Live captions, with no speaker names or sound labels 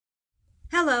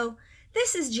Hello,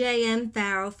 this is J.M.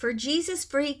 Farrell for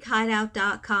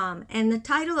JesusFreakHideout.com, and the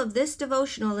title of this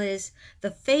devotional is The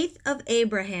Faith of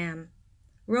Abraham.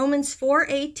 Romans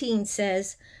 4:18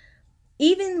 says,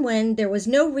 "Even when there was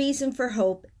no reason for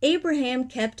hope, Abraham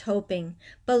kept hoping,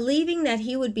 believing that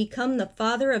he would become the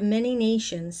father of many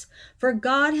nations, for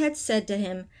God had said to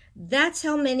him, 'That's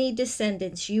how many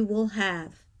descendants you will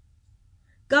have.'"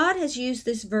 God has used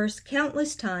this verse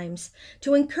countless times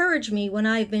to encourage me when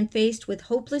I have been faced with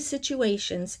hopeless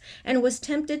situations and was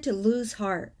tempted to lose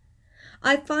heart.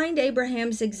 I find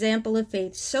Abraham's example of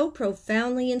faith so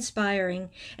profoundly inspiring,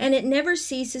 and it never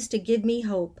ceases to give me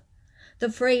hope. The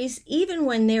phrase, "even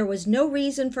when there was no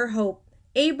reason for hope,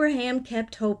 Abraham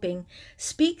kept hoping,"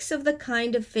 speaks of the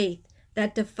kind of faith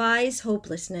that defies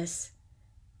hopelessness.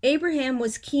 Abraham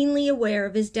was keenly aware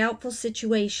of his doubtful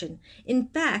situation. In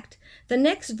fact, the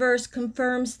next verse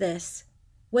confirms this.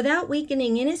 Without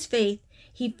weakening in his faith,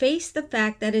 he faced the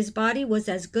fact that his body was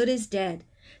as good as dead,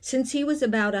 since he was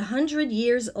about 100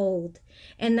 years old,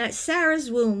 and that Sarah's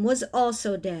womb was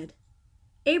also dead.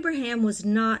 Abraham was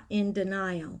not in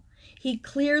denial. He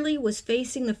clearly was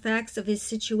facing the facts of his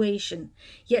situation,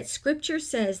 yet Scripture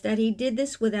says that he did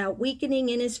this without weakening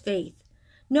in his faith.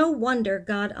 No wonder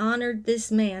God honored this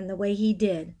man the way he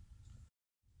did.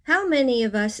 How many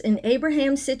of us in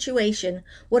Abraham's situation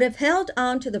would have held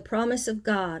on to the promise of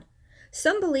God?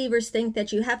 Some believers think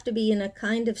that you have to be in a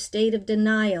kind of state of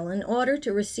denial in order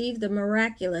to receive the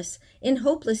miraculous in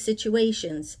hopeless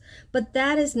situations, but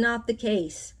that is not the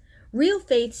case. Real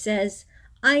faith says,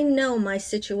 "I know my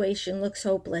situation looks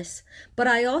hopeless, but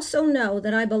I also know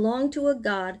that I belong to a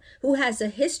God who has a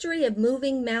history of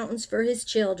moving mountains for his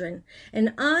children,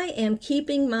 and I am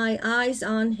keeping my eyes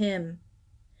on him."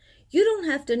 You don't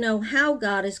have to know how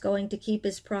God is going to keep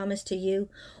his promise to you.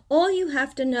 All you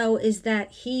have to know is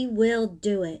that he will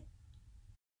do it.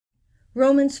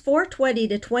 Romans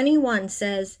 4:20-21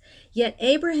 says, "Yet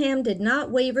Abraham did not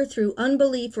waver through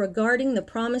unbelief regarding the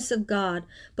promise of God,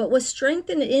 but was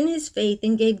strengthened in his faith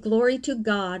and gave glory to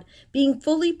God, being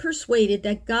fully persuaded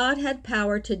that God had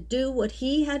power to do what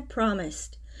he had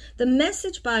promised." The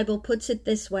Message Bible puts it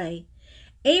this way: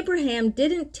 Abraham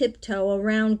didn't tiptoe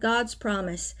around God's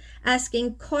promise,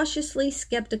 asking cautiously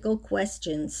skeptical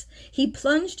questions. He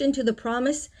plunged into the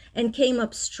promise and came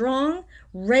up strong,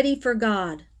 ready for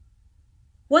God.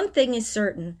 One thing is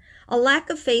certain, a lack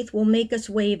of faith will make us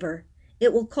waver.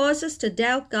 It will cause us to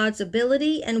doubt God's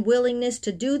ability and willingness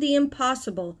to do the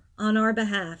impossible on our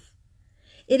behalf.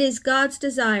 It is God's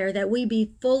desire that we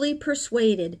be fully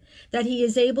persuaded that he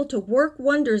is able to work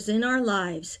wonders in our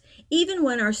lives, even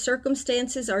when our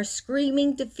circumstances are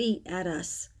screaming defeat at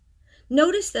us.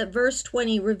 Notice that verse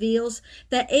 20 reveals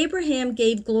that Abraham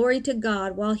gave glory to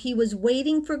God while he was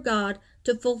waiting for God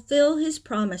to fulfill his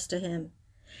promise to him.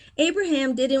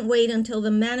 Abraham didn't wait until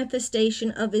the manifestation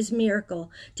of his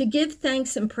miracle to give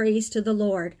thanks and praise to the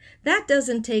Lord. That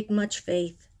doesn't take much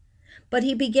faith. But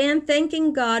he began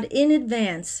thanking God in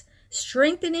advance,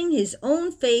 strengthening his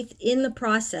own faith in the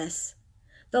process.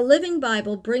 The Living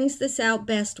Bible brings this out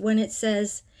best when it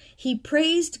says, "He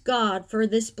praised God for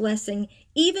this blessing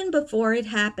even before it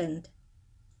happened."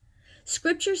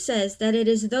 Scripture says that it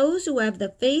is those who have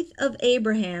the faith of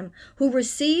Abraham who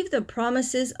receive the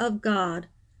promises of God.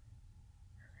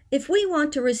 If we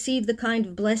want to receive the kind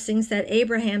of blessings that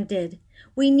Abraham did,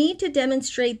 we need to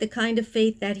demonstrate the kind of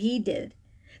faith that he did.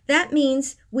 That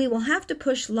means we will have to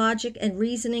push logic and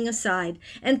reasoning aside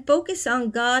and focus on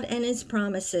God and his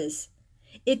promises.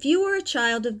 If you are a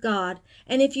child of God,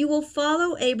 and if you will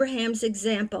follow Abraham's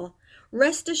example,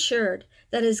 rest assured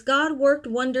that as God worked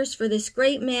wonders for this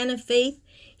great man of faith,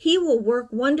 he will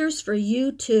work wonders for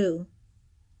you too.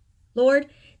 Lord,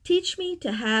 teach me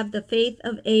to have the faith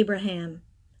of Abraham.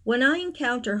 When I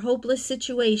encounter hopeless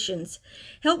situations,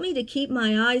 help me to keep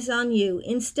my eyes on you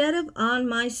instead of on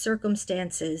my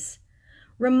circumstances.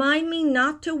 Remind me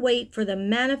not to wait for the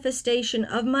manifestation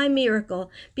of my miracle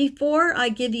before I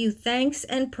give you thanks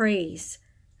and praise.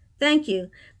 Thank you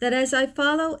that as I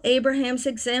follow Abraham's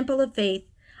example of faith,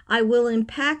 I will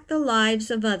impact the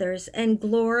lives of others and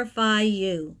glorify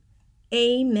you.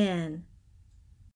 Amen.